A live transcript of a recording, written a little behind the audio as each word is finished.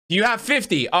You have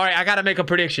 50. All right, I gotta make a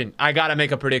prediction. I gotta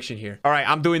make a prediction here. All right,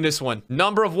 I'm doing this one.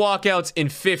 Number of walkouts in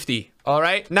 50. All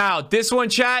right, now this one,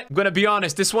 chat, I'm gonna be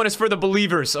honest, this one is for the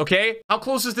believers, okay? How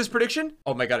close is this prediction?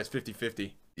 Oh my god, it's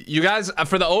 50-50. You guys,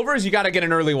 for the overs, you gotta get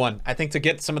an early one. I think to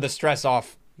get some of the stress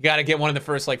off, you gotta get one in the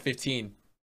first like 15.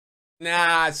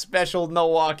 Nah, special no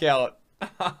walkout.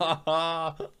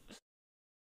 Come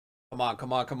on,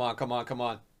 come on, come on, come on, come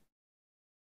on.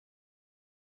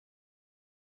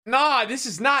 Nah, this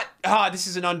is not. This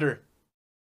is an under.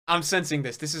 I'm sensing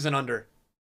this. This is an under.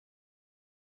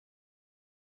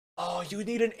 Oh, you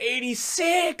need an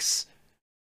 86.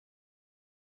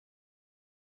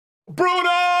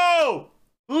 Bruno!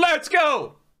 Let's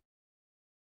go!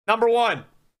 Number one.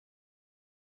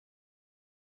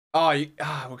 Oh,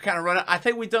 we're kind of running. I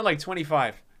think we've done like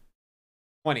 25.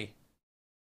 20. I think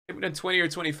we've done 20 or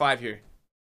 25 here.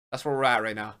 That's where we're at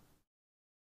right now.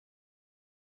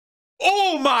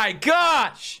 Oh my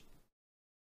gosh!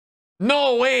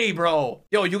 No way, bro.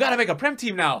 Yo, you gotta make a Prem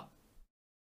team now.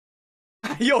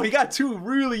 Yo, he got 2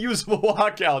 really usable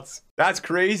walkouts. That's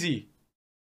crazy.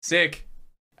 Sick.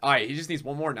 All right, he just needs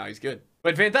 1 more now. He's good.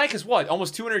 But Van Dijk is what?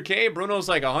 Almost 200K. Bruno's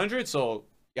like 100. So,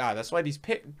 yeah, that's why these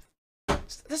pick.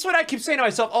 That's what I keep saying to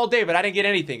myself all day, but I didn't get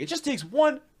anything. It just takes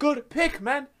 1 good pick,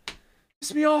 man.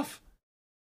 Piss me off.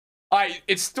 All right,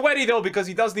 it's sweaty, though, because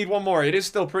he does need 1 more. It is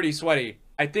still pretty sweaty.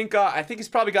 I think he's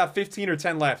probably got 15 or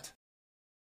 10 left.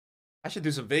 I should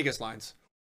do some Vegas lines.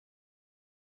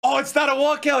 Oh, it's not a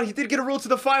walkout. He did get a roll to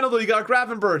the final, though. He got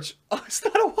Gravenberch. Oh, it's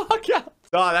not a walkout.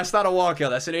 No, that's not a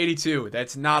walkout. That's an 82.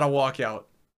 That's not a walkout.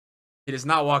 He does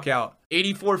not walk out.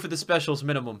 84 for the specials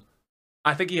minimum.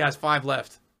 I think he has 5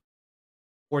 left.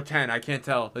 Or 10. I can't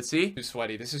tell. Let's see. Too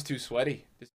sweaty. This is too sweaty.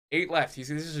 There's 8 left.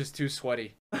 This is just too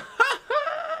sweaty.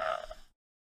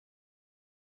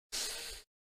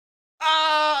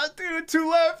 Dude, 2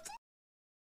 left.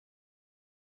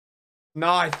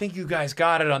 No, I think you guys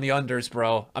got it on the unders,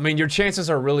 bro. I mean, your chances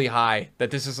are really high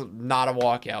that this is not a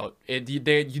walkout. You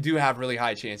do have really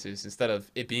high chances instead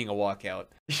of it being a walkout.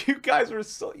 You guys were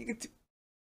so... You could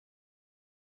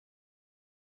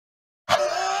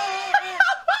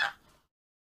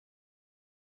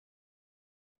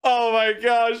oh my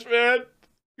gosh, man.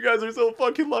 You guys are so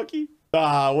fucking lucky.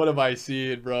 What am I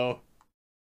seeing, bro?